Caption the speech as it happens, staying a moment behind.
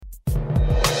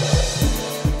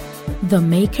The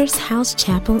Maker's House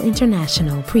Chapel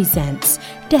International presents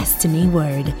Destiny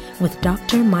Word with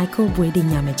Dr. Michael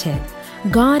Bwedi-Nyamete.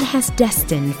 God has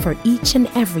destined for each and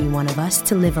every one of us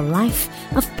to live a life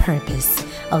of purpose,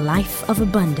 a life of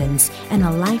abundance, and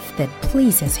a life that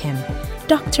pleases Him.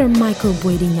 Dr. Michael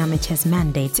Bwedi-Nyamete's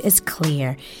mandate is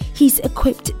clear. He's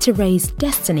equipped to raise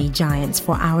destiny giants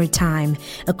for our time,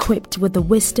 equipped with the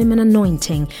wisdom and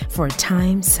anointing for a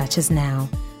time such as now.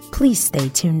 Please stay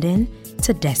tuned in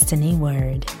to Destiny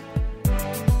Word.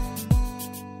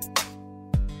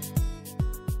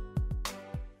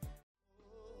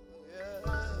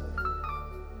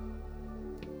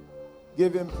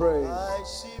 Give Him praise. I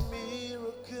see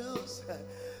miracles,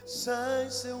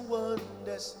 signs and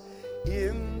wonders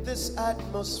in this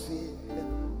atmosphere.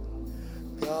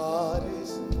 God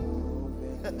is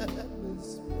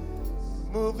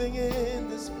moving in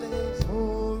this place,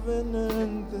 moving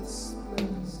in this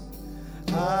place.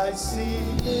 I see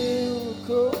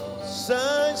miracles,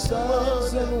 signs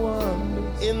and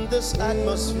wonders in this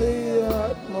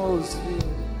atmosphere.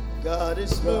 God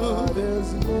is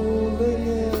moving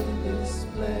in this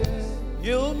place.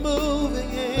 You're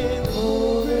moving in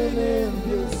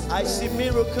this. I see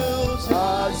miracles.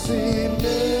 I see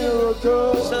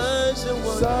miracles. Signs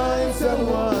and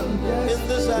wonders in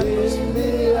this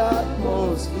atmosphere.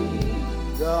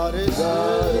 God is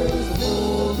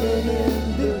moving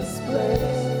in this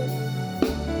place.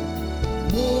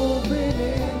 Moving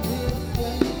in this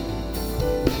place.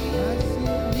 I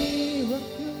see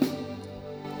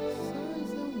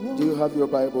miracles. Do you have your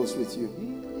Bibles with you?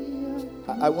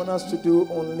 I want us to do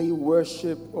only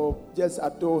worship or just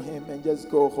adore Him and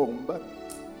just go home. But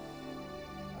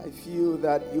I feel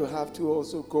that you have to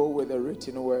also go with a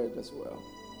written word as well.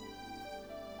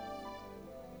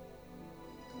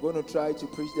 I'm going to try to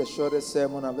preach the shortest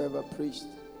sermon I've ever preached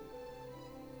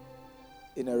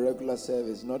in a regular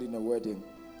service, not in a wedding.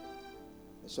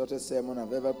 The shortest sermon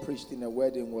I've ever preached in a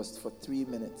wedding was for 3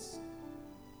 minutes.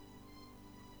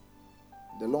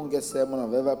 The longest sermon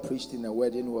I've ever preached in a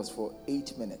wedding was for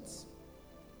 8 minutes.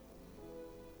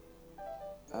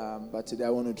 But today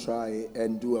I want to try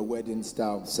and do a wedding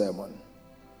style sermon.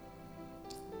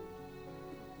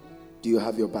 Do you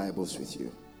have your Bibles with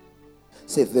you?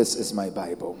 Say, this is my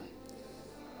Bible.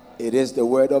 It is the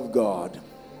Word of God.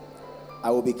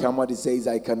 I will become what it says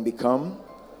I can become.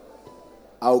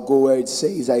 I'll go where it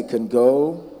says I can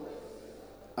go.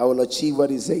 I will achieve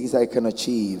what it says I can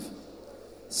achieve.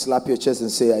 Slap your chest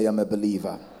and say, I am a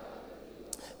believer.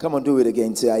 Come on, do it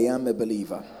again. Say, I am a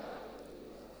believer.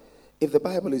 If the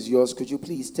Bible is yours, could you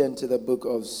please turn to the book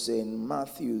of St.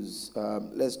 Matthew's?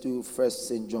 Let's do first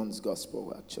St. John's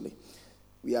Gospel, actually.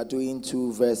 We are doing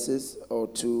 2 verses or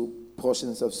 2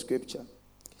 portions of Scripture.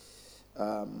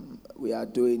 We are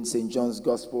doing St. John's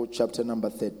Gospel, chapter number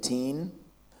 13.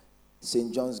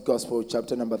 St. John's Gospel,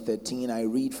 chapter number 13. I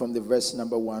read from the verse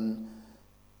number 1.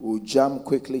 We'll jump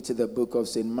quickly to the book of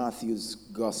St. Matthew's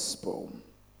Gospel.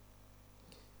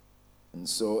 And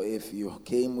so if you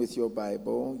came with your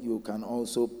Bible, you can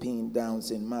also pin down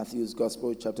St. Matthew's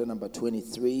Gospel, chapter number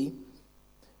 23.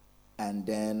 And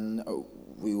then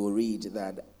we will read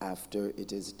that after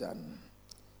it is done.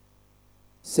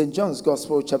 St. John's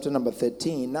Gospel, chapter number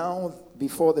 13. Now,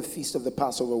 before the feast of the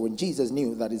Passover, when Jesus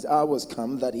knew that his hour was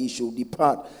come, that he should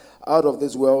depart out of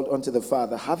this world unto the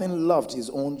Father, having loved his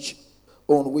own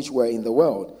which were in the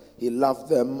world, he loved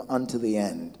them unto the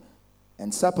end.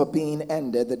 And supper being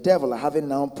ended, the devil having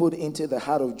now put into the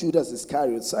heart of Judas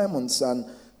Iscariot, Simon's son,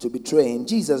 to betray him,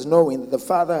 Jesus, knowing that the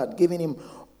Father had given him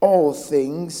all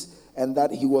things, and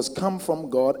that he was come from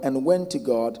God and went to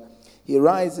God, he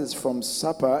rises from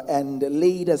supper and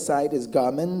laid aside his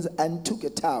garments and took a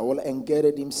towel and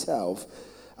girded himself.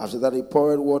 After that, he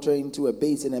poured water into a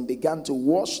basin and began to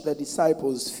wash the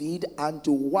disciples' feet and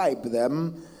to wipe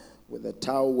them with a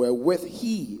towel wherewith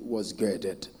he was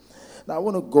girded. Now I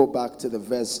want to go back to the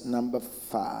verse number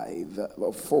 4.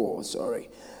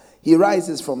 He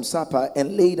rises from supper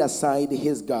and laid aside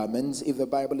his garments. If the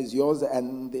Bible is yours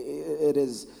and it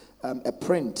is a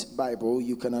print Bible,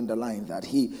 you can underline that.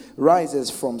 He rises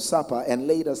from supper and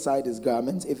laid aside his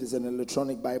garments. If it's an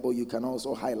electronic Bible, you can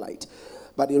also highlight.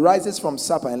 But he rises from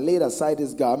supper and laid aside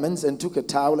his garments and took a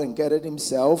towel and girded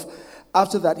himself.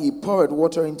 After that, he poured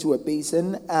water into a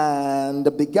basin and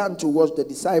began to wash the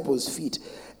disciples' feet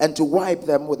and to wipe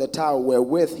them with a towel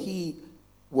wherewith he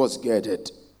was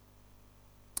girded.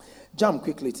 Jump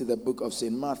quickly to the book of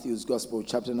St. Matthew's Gospel,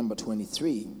 chapter number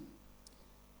 23.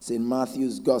 St.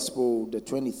 Matthew's Gospel, the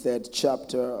 23rd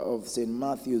chapter of St.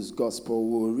 Matthew's Gospel.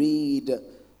 We'll read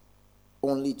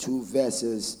only 2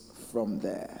 verses from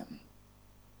there.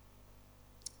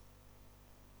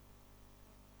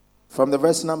 From the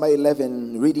verse number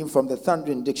 11, reading from the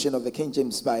Thundering Diction of the King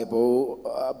James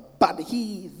Bible, but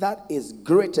he that is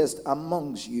greatest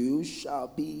amongst you shall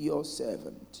be your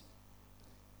servant.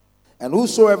 And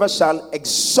whosoever shall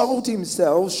exalt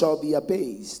himself shall be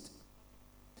abased.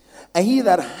 And he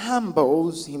that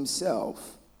humbles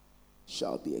himself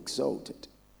shall be exalted.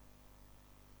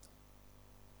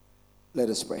 Let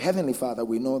us pray. Heavenly Father,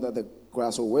 we know that the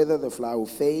grass will wither, the flower will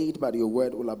fade, but your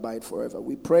word will abide forever.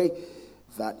 We pray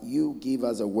that you give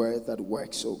us a word that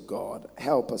works, oh God.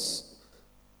 Help us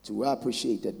to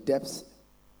appreciate the depth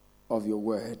of your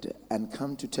word and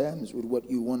come to terms with what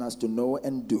you want us to know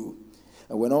and do.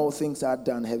 And when all things are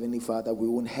done, Heavenly Father, we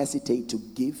won't hesitate to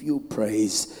give you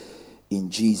praise. In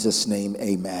Jesus' name,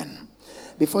 amen.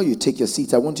 Before you take your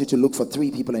seats, I want you to look for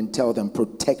 3 people and tell them,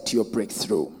 protect your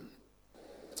breakthrough.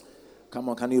 Come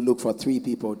on, can you look for 3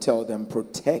 people? Tell them,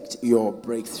 protect your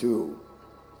breakthrough.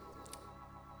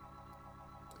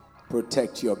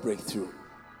 Protect your breakthrough.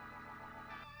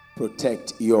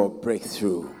 Protect your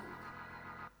breakthrough.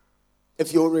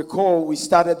 If you'll recall, we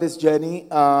started this journey.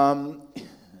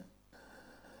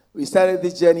 We started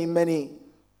this journey many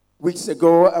weeks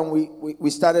ago, and we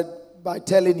started by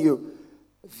telling you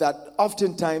that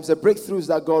oftentimes the breakthroughs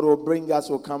that God will bring us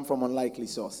will come from unlikely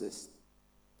sources.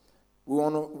 We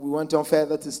went on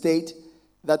further to state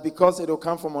that because it will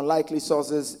come from unlikely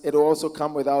sources, it will also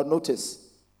come without notice.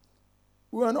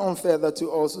 We went on further to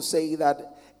also say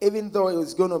that even though it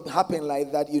was going to happen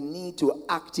like that, you need to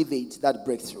activate that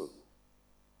breakthrough.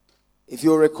 If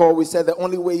you recall, we said the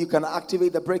only way you can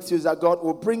activate the breakthroughs that God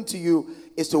will bring to you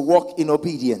is to walk in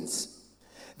obedience.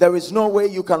 There is no way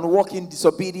you can walk in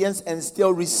disobedience and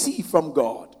still receive from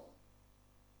God.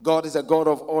 God is a God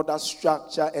of order,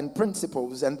 structure, and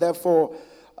principles, and therefore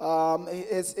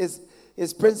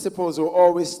his principles will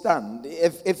always stand.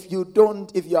 If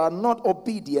you are not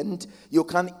obedient, you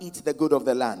can't eat the good of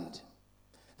the land.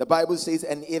 The Bible says,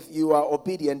 and if you are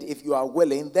obedient, if you are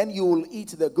willing, then you will eat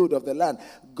the good of the land.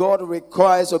 God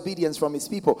requires obedience from his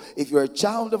people. If you're a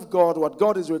child of God, what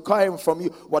God is requiring from you,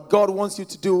 what God wants you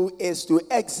to do is to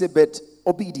exhibit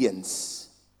obedience.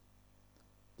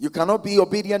 You cannot be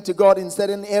obedient to God in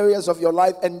certain areas of your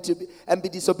life and be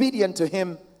disobedient to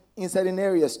him in certain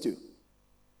areas too.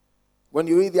 When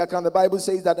you read the account, the Bible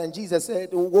says that, and Jesus said,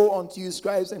 woe unto you,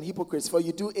 scribes and hypocrites, for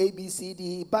you do A, B, C, D,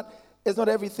 E, but it's not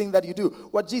everything that you do.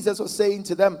 What Jesus was saying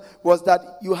to them was that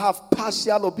you have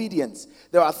partial obedience.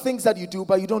 There are things that you do,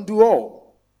 but you don't do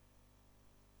all.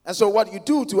 And so what you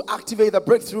do to activate the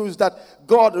breakthroughs that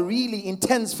God really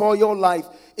intends for your life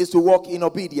is to walk in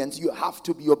obedience. You have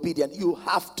to be obedient. You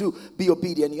have to be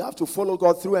obedient. You have to follow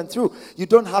God through and through. You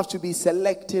don't have to be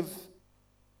selective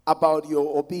about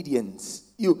your obedience.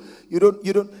 You don't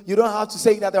have to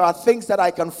say that there are things that I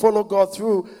can follow God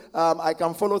through. I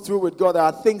can follow through with God. There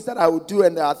are things that I will do,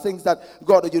 and there are things that,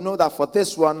 God, you know that for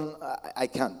this one, I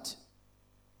can't.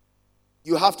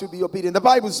 You have to be obedient. The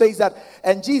Bible says that,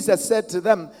 and Jesus said to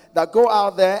them that go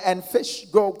out there and fish,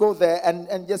 go there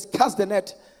and just cast the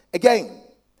net again.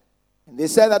 And they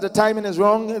said that the timing is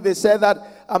wrong. They said that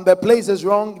the place is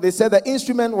wrong. They said the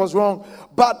instrument was wrong.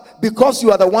 But because you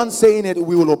are the one saying it,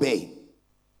 we will obey.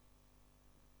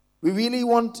 We really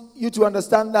want you to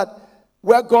understand that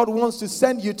where God wants to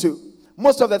send you to,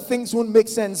 most of the things won't make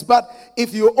sense. But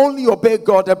if you only obey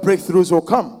God, the breakthroughs will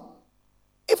come.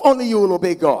 If only you will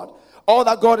obey God. All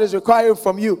that God is requiring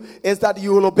from you is that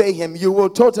you will obey him. You will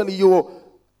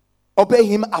obey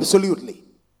him absolutely.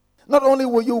 Not only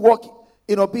will you walk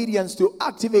in obedience to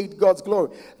activate God's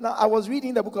glory. Now, I was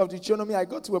reading the book of Deuteronomy. I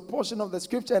got to a portion of the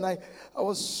scripture and I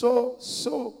was so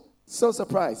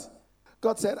surprised.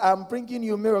 God said, I'm bringing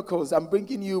you miracles. I'm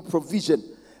bringing you provision.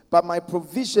 But my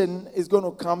provision is going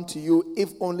to come to you if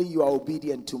only you are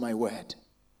obedient to my word.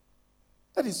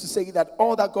 That is to say that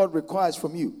all that God requires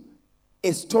from you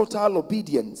is total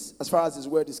obedience as far as his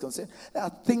word is concerned. There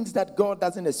are things that God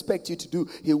doesn't expect you to do.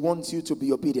 He wants you to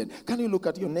be obedient. Can you look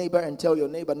at your neighbor and tell your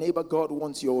neighbor, God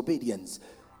wants your obedience?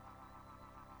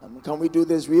 Can we do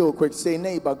this real quick? Say,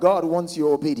 neighbor, God wants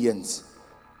your obedience.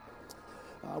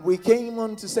 We came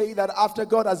on to say that after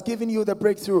God has given you the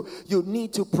breakthrough, you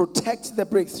need to protect the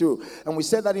breakthrough. And we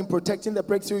said that in protecting the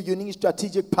breakthrough, you need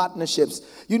strategic partnerships.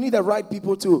 You need the right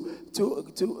people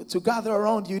to gather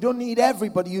around you. You don't need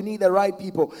everybody. You need the right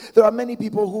people. There are many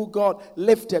people who God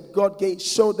lifted. God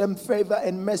showed them favor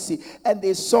and mercy. And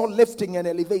they saw lifting and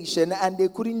elevation. And they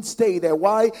couldn't stay there.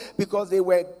 Why? Because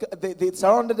they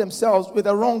surrounded themselves with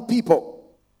the wrong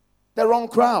people. The wrong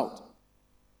crowd.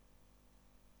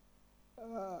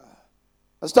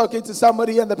 I was talking to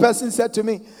somebody and the person said to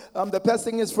me, the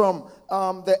person is from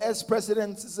the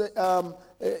ex-president's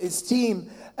his team,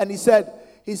 and he said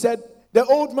he said, the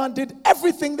old man did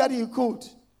everything that he could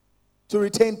to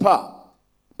retain power.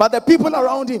 But the people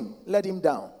around him let him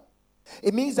down.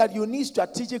 It means that you need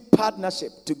strategic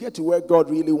partnership to get to where God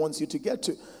really wants you to get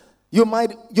to. You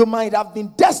might have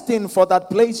been destined for that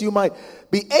place. You might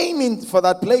be aiming for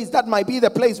that place. That might be the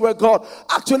place where God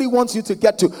actually wants you to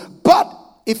get to. But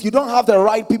if you don't have the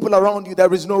right people around you,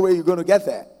 there is no way you're going to get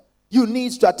there. You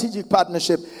need strategic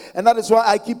partnership. And that is why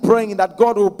I keep praying that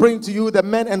God will bring to you the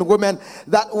men and women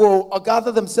that will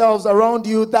gather themselves around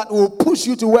you, that will push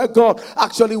you to where God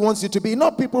actually wants you to be.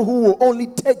 Not people who will only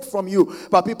take from you,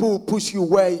 but people who push you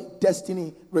where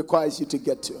destiny requires you to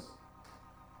get to.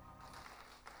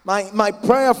 My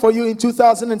prayer for you in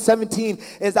 2017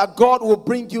 is that God will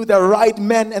bring you the right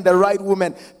men and the right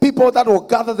women. People that will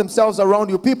gather themselves around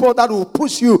you. People that will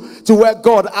push you to where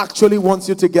God actually wants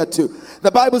you to get to. The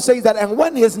Bible says that, and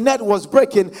when his net was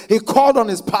breaking, he called on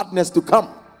his partners to come.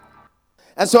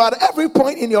 And so at every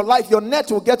point in your life, your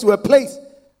net will get to a place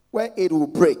where it will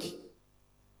break.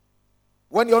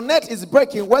 When your net is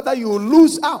breaking, whether you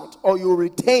lose out or you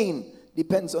retain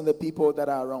depends on the people that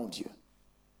are around you.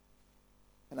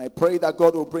 And I pray that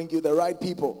God will bring you the right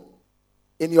people.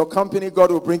 In your company,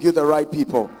 God will bring you the right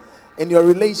people. In your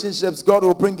relationships, God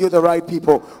will bring you the right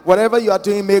people. Whatever you are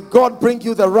doing, may God bring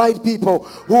you the right people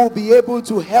who will be able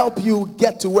to help you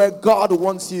get to where God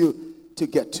wants you to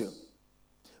get to.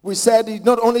 We said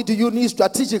not only do you need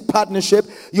strategic partnership,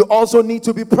 you also need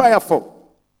to be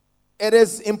prayerful. It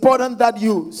is important that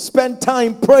you spend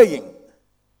time praying.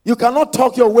 You cannot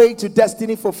talk your way to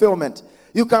destiny fulfillment.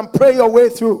 You can pray your way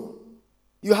through.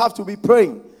 You have to be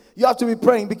praying. You have to be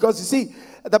praying because you see,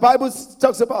 the Bible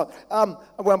talks about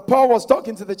when Paul was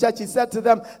talking to the church, he said to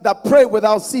them that pray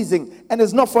without ceasing, and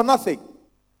it's not for nothing.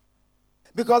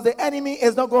 Because the enemy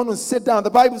is not going to sit down. The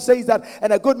Bible says that,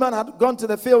 and a good man had gone to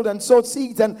the field and sowed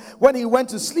seeds, and when he went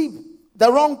to sleep,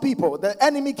 the wrong people, the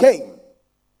enemy came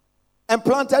and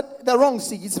planted the wrong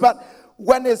seeds. But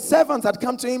when his servants had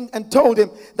come to him and told him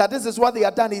that this is what they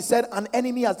had done, he said, an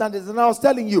enemy has done this. And I was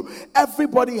telling you,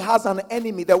 everybody has an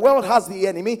enemy. The world has the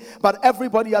enemy, but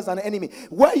everybody has an enemy.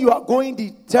 Where you are going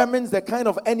determines the kind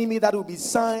of enemy that will be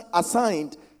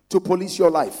assigned to police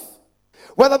your life.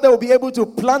 Whether they will be able to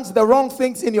plant the wrong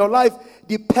things in your life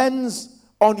depends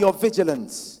on your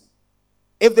vigilance.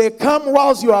 If they come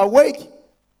whilst you are awake,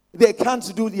 they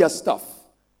can't do their stuff.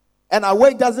 And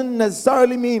awake doesn't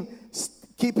necessarily mean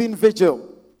keeping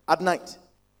vigil at night.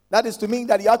 That is to mean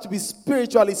that you have to be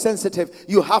spiritually sensitive.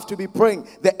 You have to be praying.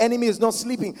 The enemy is not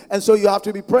sleeping, and so you have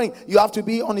to be praying. You have to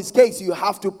be on his case. You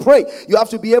have to pray. You have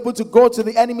to be able to go to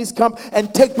the enemy's camp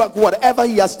and take back whatever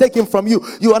he has taken from you.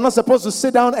 You are not supposed to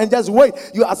sit down and just wait.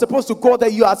 You are supposed to go there.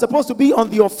 You are supposed to be on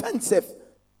the offensive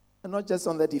and not just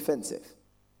on the defensive.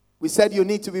 We said you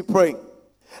need to be praying.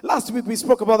 Last week we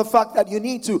spoke about the fact that you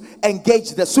need to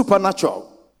engage the supernatural.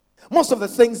 Most of the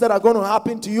things that are going to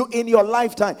happen to you in your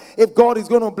lifetime, if God is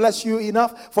going to bless you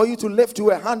enough for you to live to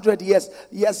 100 years,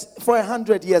 yes, for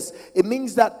 100 years, it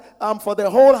means that for the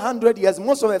whole 100 years,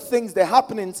 most of the things, the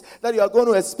happenings that you are going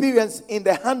to experience in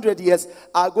the 100 years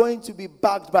are going to be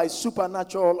backed by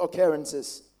supernatural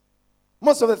occurrences.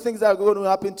 Most of the things that are going to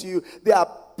happen to you, they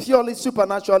are purely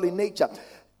supernatural in nature.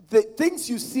 The things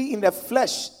you see in the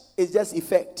flesh is just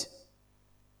effect.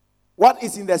 What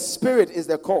is in the spirit is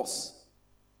the cause.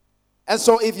 And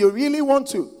so if you really want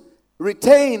to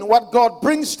retain what God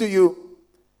brings to you,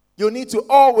 you need to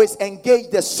always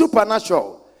engage the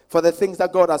supernatural for the things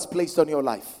that God has placed on your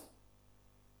life.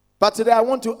 But today I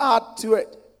want to add to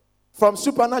it, from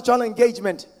supernatural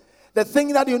engagement, the thing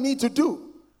that you need to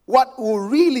do, what will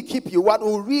really keep you, what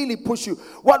will really push you,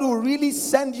 what will really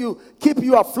send you, keep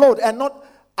you afloat and not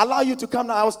allow you to come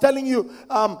down. I was telling you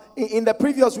in the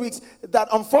previous weeks that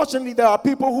unfortunately there are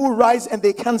people who rise and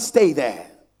they can't stay there.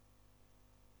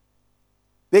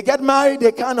 They get married,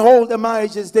 they can't hold the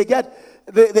marriages. They get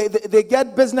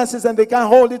businesses and they can't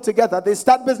hold it together. They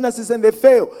start businesses and they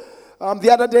fail. The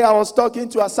other day I was talking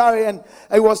to Asari and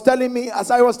Asari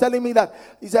was telling me that,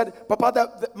 he said,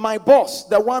 Papa, my boss,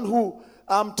 the one who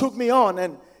took me on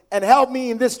and helped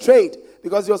me in this trade,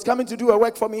 because he was coming to do a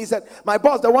work for me. He said, my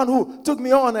boss, the one who took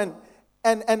me on and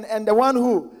the one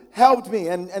who helped me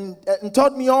and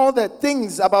taught me all the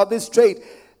things about this trade,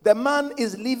 the man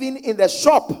is living in the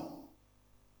shop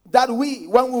that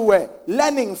when we were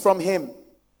learning from him,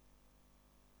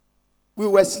 we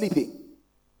were sleeping.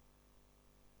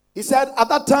 He said at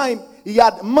that time, he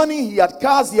had money, he had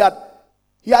cars, he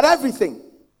had everything.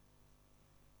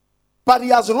 But he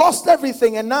has lost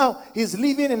everything, and now he's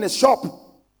living in a shop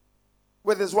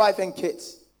with his wife and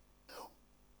kids.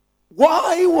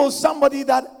 Why will somebody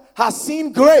that has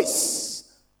seen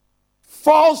grace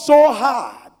fall so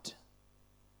hard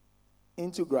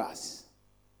into grass?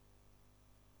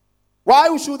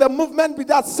 Why should the movement be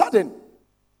that sudden?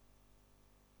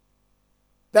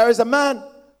 There is a man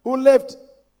who lived,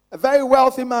 a very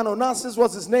wealthy man. Onassis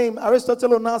was his name. Aristotle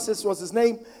Onassis was his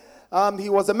name. He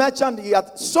was a merchant. He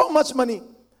had so much money.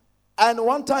 And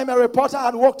one time a reporter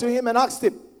had walked to him and asked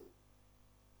him,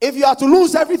 if you are to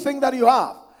lose everything that you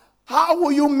have, how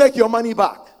will you make your money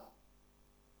back?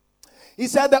 He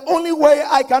said, the only way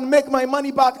I can make my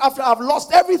money back after I've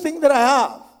lost everything that I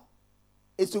have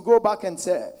is to go back and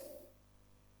serve.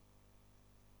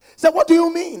 He said, what do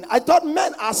you mean? I thought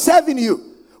men are serving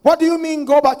you. What do you mean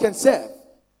go back and serve?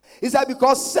 He said,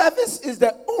 because service is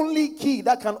the only key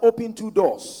that can open two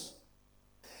doors.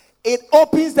 It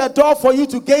opens the door for you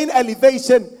to gain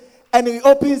elevation, and it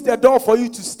opens the door for you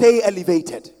to stay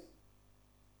elevated.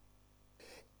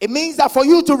 It means that for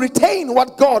you to retain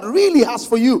what God really has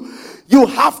for you, you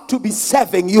have to be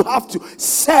serving. You have to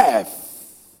serve.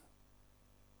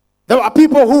 There are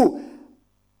people who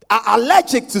are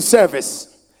allergic to service.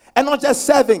 And not just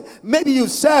serving. Maybe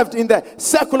you've served in the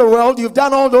secular world. You've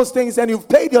done all those things and you've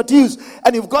paid your dues.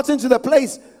 And you've gotten to the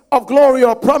place of glory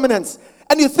or prominence.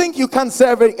 And you think you can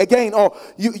serve it again. Or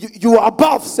you are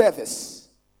above service.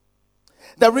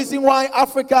 The reason why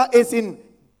Africa is in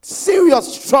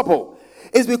serious trouble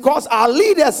is because our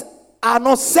leaders are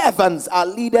not servants. Our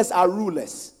leaders are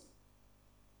rulers.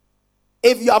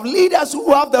 If you have leaders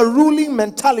who have the ruling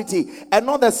mentality and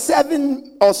not the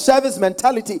serving or service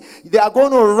mentality, they are going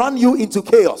to run you into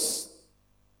chaos.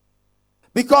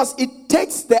 Because it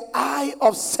takes the eye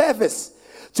of service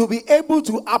to be able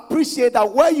to appreciate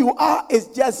that where you are is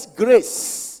just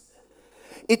grace.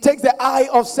 It takes the eye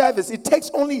of service. It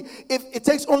takes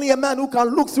only a man who can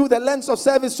look through the lens of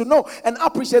service to know and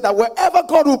appreciate that wherever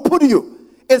God will put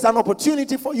you is an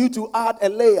opportunity for you to add a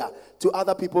layer to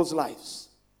other people's lives.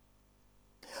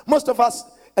 Most of us,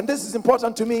 and this is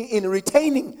important to me in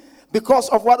retaining, because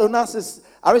of what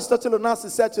Aristotle Onassis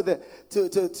said to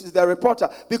the reporter,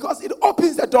 because it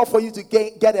opens the door for you to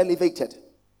get elevated.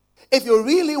 If you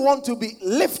really want to be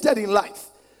lifted in life,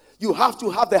 you have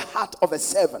to have the heart of a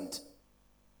servant.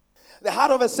 The heart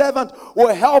of a servant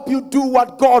will help you do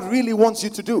what God really wants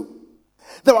you to do.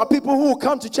 There are people who will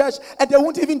come to church and they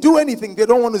won't even do anything. They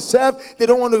don't want to serve. They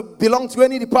don't want to belong to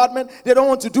any department. They don't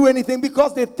want to do anything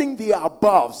because they think they are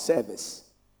above service.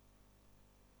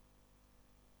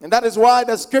 And that is why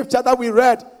the scripture that we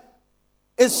read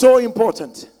is so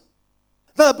important.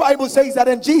 The Bible says that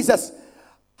when Jesus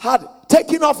had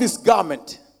taken off his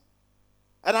garment,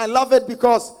 and I love it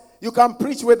because you can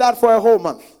preach with that for a whole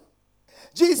month.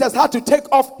 Jesus had to take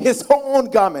off his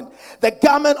own garment, the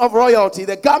garment of royalty,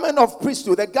 the garment of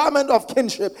priesthood, the garment of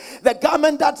kinship, the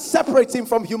garment that separates him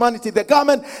from humanity, the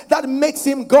garment that makes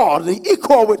him God,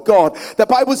 equal with God. The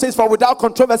Bible says, for without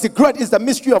controversy, great is the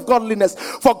mystery of godliness.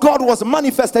 For God was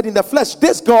manifested in the flesh.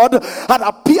 This God had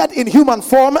appeared in human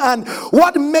form, and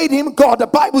what made him God? The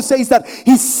Bible says that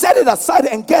he set it aside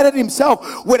and gathered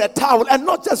himself with a towel, and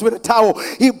not just with a towel,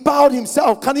 he bowed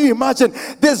himself. Can you imagine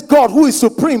this God who is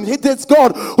supreme, this God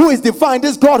who is divine,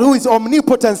 this God who is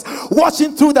omnipotent,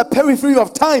 watching through the periphery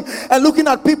of time and looking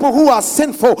at people who are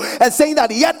sinful and saying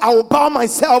that yet I will bow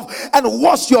myself and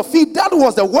wash your feet. That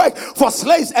was the work for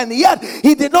slaves, and yet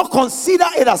he did not consider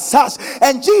it as such.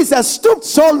 And Jesus stooped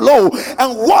so low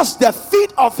and washed the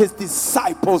feet of his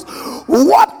disciples.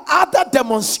 What other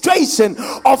demonstration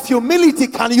of humility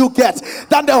can you get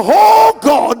than the whole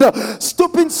God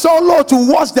stooping so low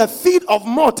to wash the feet of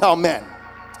mortal men?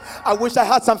 I wish I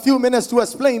had some few minutes to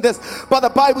explain this, but the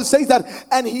Bible says that,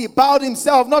 and he bowed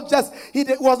himself. Not just,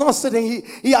 was not sitting,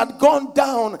 he had gone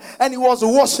down and he was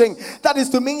washing. That is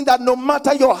to mean that no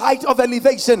matter your height of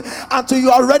elevation, until you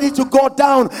are ready to go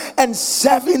down and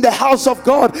serve in the house of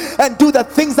God and do the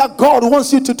things that God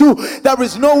wants you to do, there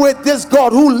is no way this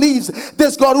God who lives,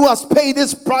 this God who has paid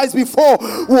this price before,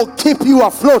 will keep you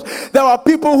afloat. There are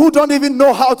people who don't even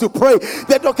know how to pray.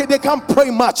 They can't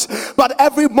pray much, but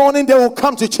every morning they will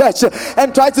come to church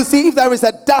and try to see if there is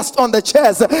a dust on the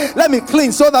chairs. Let me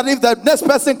clean, so that if the next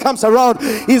person comes around,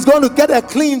 he's going to get a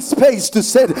clean space to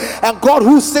sit. And God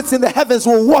who sits in the heavens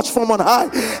will watch from on high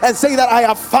and say that I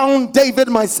have found David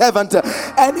my servant,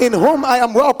 and in whom I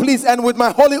am well pleased, and with my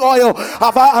holy oil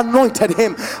have I anointed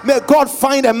him. May God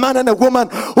find a man and a woman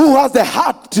who has the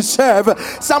heart to serve,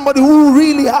 somebody who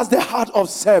really has the heart of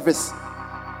service.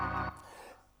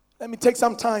 Let me take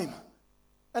some time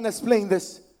and explain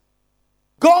this.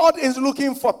 God is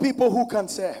looking for people who can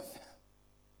serve.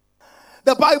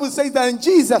 The Bible says that when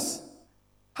Jesus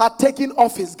had taken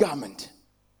off his garment,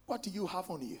 what do you have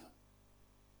on you?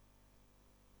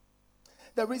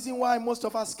 The reason why most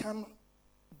of us can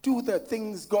do the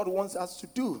things God wants us to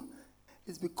do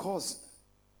is because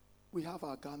we have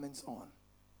our garments on.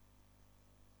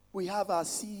 We have our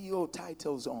CEO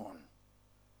titles on.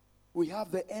 We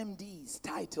have the MD's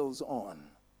titles on.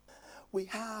 We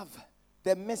have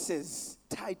the Mrs.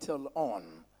 title on.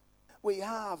 We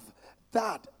have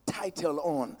that title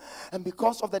on. And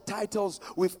because of the titles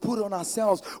we've put on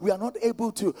ourselves, we are not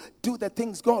able to do the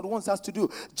things God wants us to do.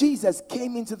 Jesus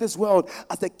came into this world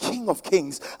as the King of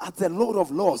Kings, as the Lord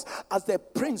of Lords, as the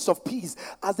Prince of Peace,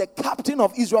 as the captain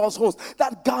of Israel's host.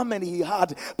 That garment he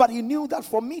had, but he knew that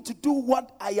for me to do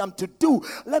what I am to do,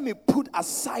 let me put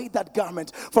aside that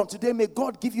garment. From today, may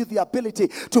God give you the ability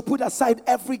to put aside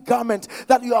every garment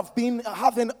that you have been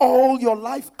having all your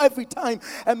life, every time,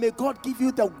 and may God give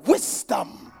you the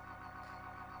wisdom.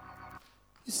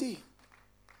 You see,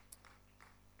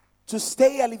 to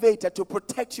stay elevated, to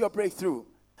protect your breakthrough,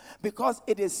 because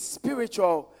it is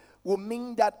spiritual, will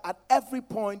mean that at every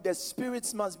point the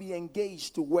spirits must be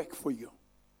engaged to work for you.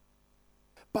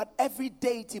 But every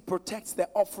deity protects the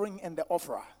offering and the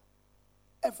offerer.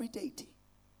 Every deity.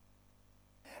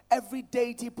 Every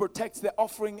deity protects the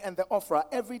offering and the offerer.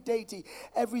 Every deity,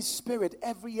 every spirit,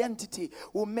 every entity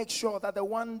will make sure that the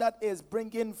one that is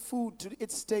bringing food to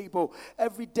its table,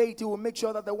 every deity will make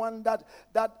sure that the one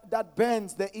that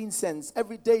burns the incense,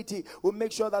 every deity will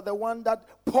make sure that the one that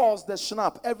pours the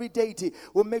schnapp, every deity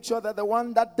will make sure that the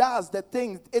one that does the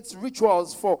things, its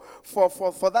rituals for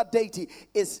that deity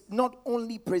is not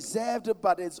only preserved,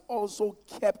 but is also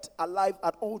kept alive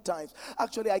at all times.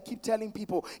 Actually, I keep telling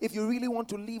people, if you really want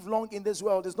to live long in this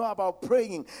world, it's not about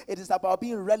praying, it is about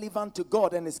being relevant to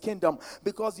God and his kingdom.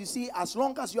 Because you see, as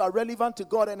long as you are relevant to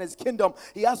God and his kingdom,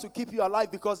 he has to keep you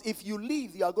alive, because if you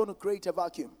leave, you are going to create a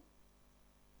vacuum.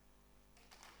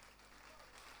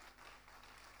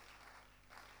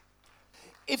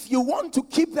 If you want to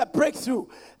keep the breakthrough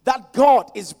that God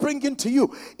is bringing to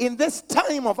you in this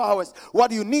time of ours,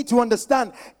 what you need to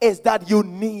understand is that you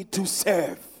need to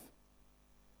serve.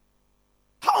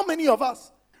 How many of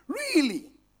us really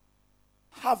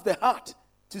have the heart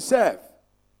to serve?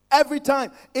 Every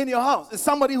time in your house, it's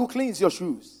somebody who cleans your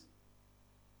shoes.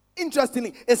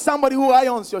 Interestingly, it's somebody who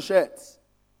irons your shirts.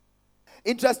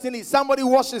 Interestingly, somebody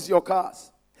washes your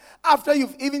cars. After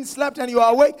you've even slept and you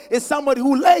are awake, it's somebody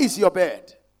who lays your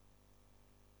bed.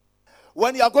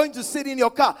 When you are going to sit in your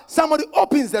car, somebody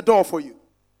opens the door for you.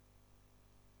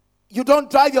 You don't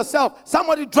drive yourself,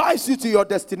 somebody drives you to your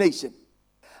destination.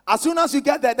 As soon as you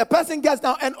get there, the person gets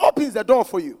down and opens the door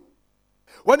for you.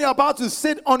 When you're about to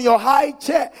sit on your high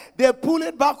chair, they pull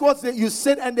it backwards, you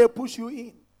sit and they push you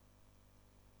in.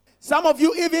 Some of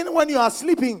you, even when you are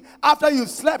sleeping, after you've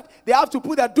slept, they have to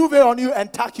put a duvet on you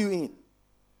and tuck you in.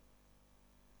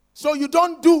 So you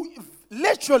don't do,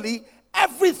 literally,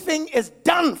 everything is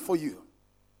done for you.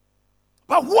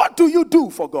 But what do you do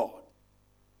for God?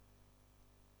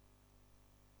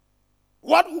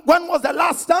 When was the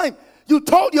last time you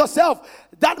told yourself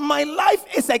that my life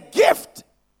is a gift?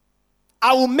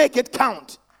 I will make it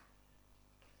count.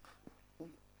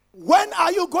 When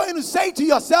are you going to say to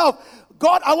yourself,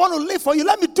 God, I want to live for you.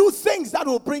 Let me do things that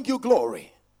will bring you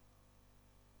glory.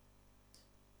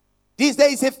 These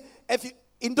days, if you,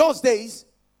 in those days,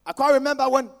 I can't remember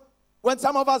when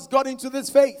some of us got into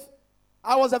this faith.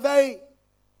 I was a very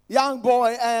young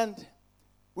boy, and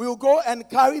we will go and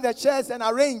carry the chairs and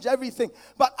arrange everything.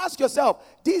 But ask yourself,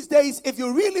 these days, if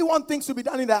you really want things to be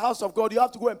done in the house of God, you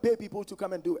have to go and pay people to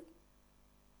come and do it.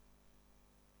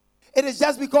 It is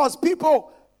just because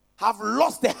people have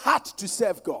lost the heart to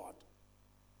serve God.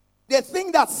 They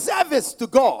think that service to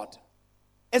God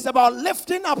is about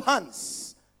lifting up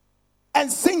hands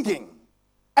and singing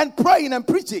and praying and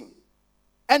preaching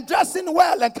and dressing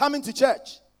well and coming to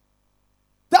church.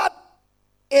 That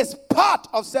is part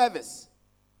of service.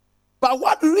 But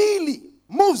what really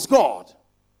moves God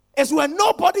is when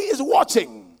nobody is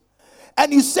watching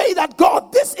and you say that,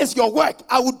 God, this is your work.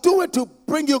 I will do it to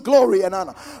bring you glory and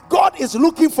honor. God is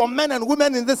looking for men and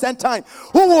women in this end time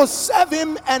who will serve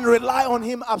him and rely on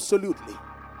him absolutely.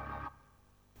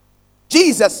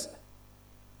 Jesus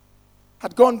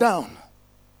had gone down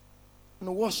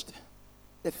and washed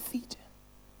the feet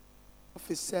of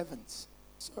his servants.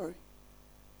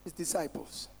 His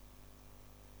disciples.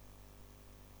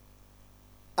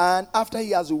 And after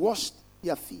he has washed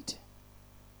their feet,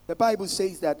 the Bible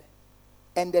says that,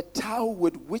 and the towel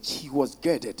with which he was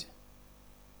girded,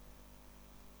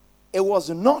 it was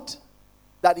not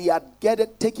that he had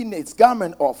taken his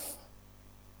garment off,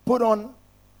 put on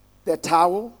the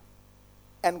towel,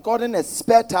 and gotten a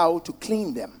spare towel to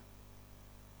clean them.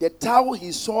 The towel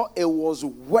he saw, it was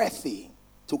worthy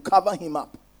to cover him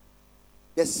up.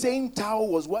 The same towel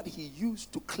was what he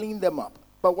used to clean them up.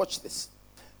 But watch this.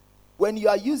 When you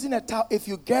are using a towel, if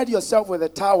you get yourself with a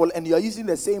towel and you are using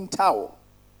the same towel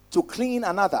to clean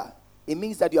another, it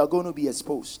means that you are going to be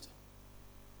exposed.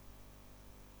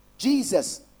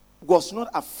 Jesus was not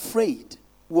afraid,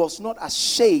 was not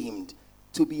ashamed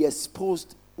to be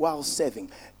exposed while serving.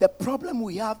 The problem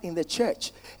we have in the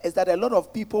church is that a lot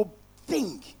of people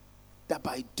think that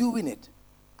by doing it,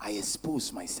 I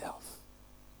expose myself.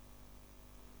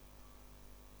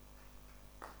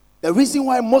 The reason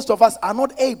why most of us are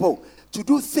not able to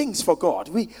do things for God,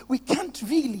 we can't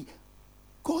really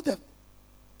go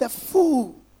the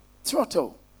full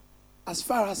throttle as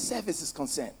far as service is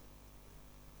concerned.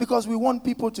 Because we want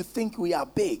people to think we are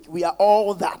big, we are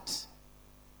all that.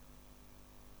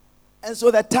 And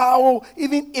so the towel,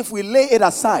 even if we lay it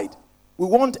aside, we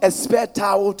want a spare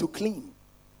towel to clean,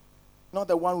 not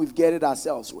the one we've gathered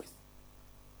ourselves with.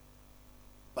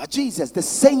 But Jesus, the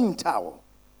same towel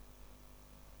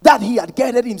that he had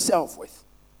gathered himself with,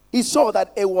 he saw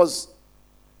that it was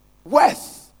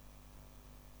worth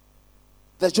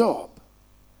the job.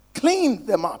 Cleaned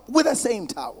them up with the same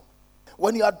towel.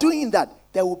 When you are doing that,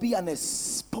 there will be an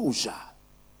exposure.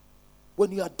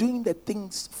 When you are doing the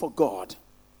things for God,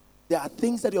 there are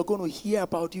things that you're going to hear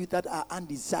about you that are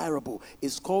undesirable.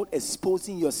 It's called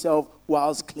exposing yourself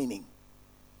whilst cleaning.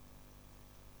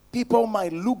 People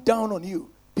might look down on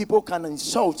you. People can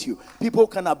insult you. People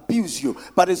can abuse you.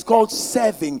 But it's called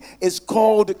serving. It's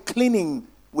called cleaning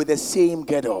with the same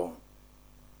girdle.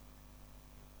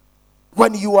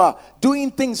 When you are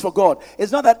doing things for God,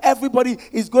 it's not that everybody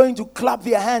is going to clap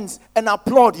their hands and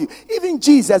applaud you. Even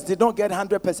Jesus did not get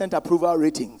 100% approval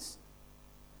ratings.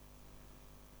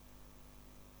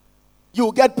 You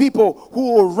get people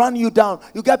who will run you down.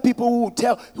 You get people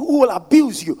who will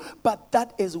abuse you. But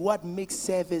that is what makes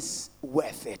service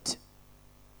worth it.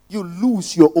 You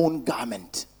lose your own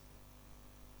garment.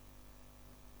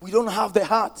 We don't have the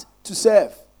heart to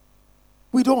serve.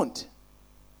 We don't.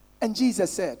 And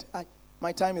Jesus said,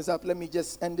 my time is up. Let me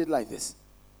just end it like this.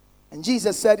 And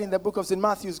Jesus said in the book of St.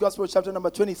 Matthew's Gospel, chapter number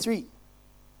 23,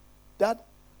 that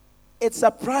it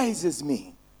surprises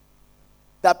me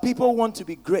that people want to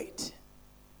be great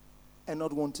and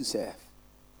not want to serve.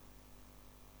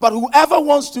 But whoever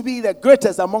wants to be the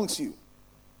greatest amongst you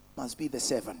must be the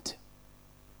servant.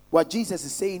 What Jesus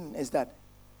is saying is that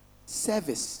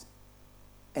service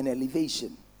and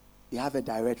elevation, they have a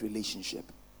direct relationship.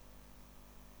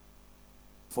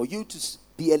 For you to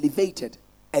be elevated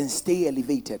and stay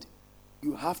elevated,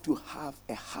 you have to have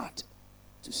a heart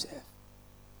to serve.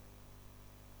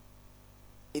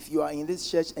 If you are in this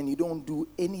church and you don't do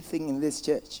anything in this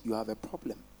church, you have a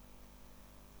problem.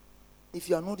 If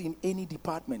you are not in any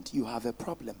department, you have a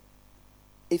problem.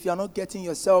 If you are not getting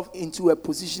yourself into a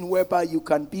position whereby you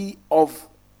can be of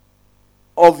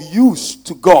use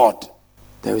to God,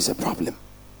 there is a problem.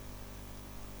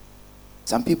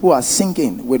 Some people are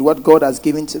sinking with what God has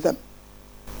given to them.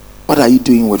 What are you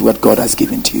doing with what God has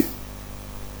given to you?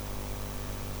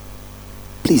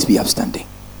 Please be upstanding.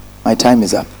 My time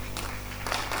is up.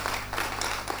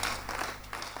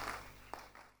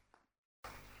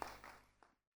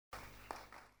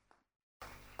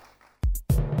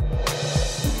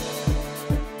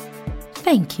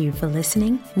 Thank you for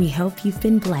listening. We hope you've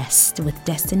been blessed with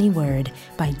Destiny Word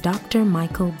by Dr.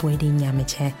 Michael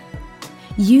Boyedi-Nyamiche.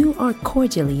 You are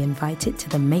cordially invited to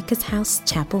the Makers House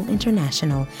Chapel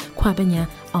International, Kwabena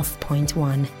off Point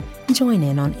 1. Join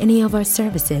in on any of our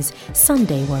services.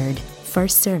 Sunday Word,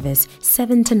 first service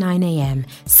 7 to 9 a.m.,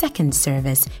 second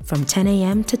service from 10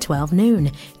 a.m. to 12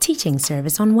 noon, teaching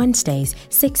service on Wednesdays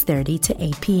 6:30 to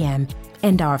 8 p.m.,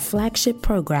 and our flagship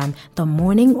program, The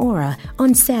Morning Aura,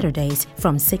 on Saturdays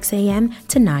from 6 a.m.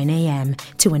 to 9 a.m.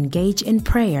 to engage in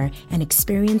prayer and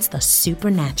experience the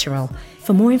supernatural.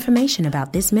 For more information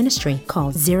about this ministry,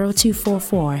 call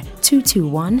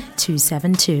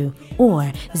 0244-221-272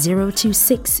 or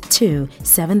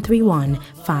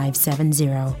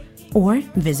 0262-731-570. Or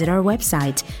visit our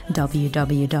website,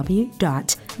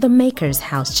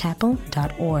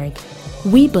 www.themakershousechapel.org.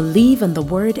 We believe in the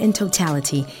Word in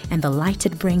totality and the light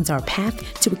it brings our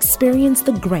path to experience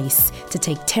the grace to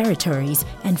take territories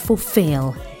and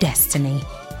fulfill destiny.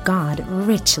 God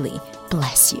richly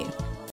bless you.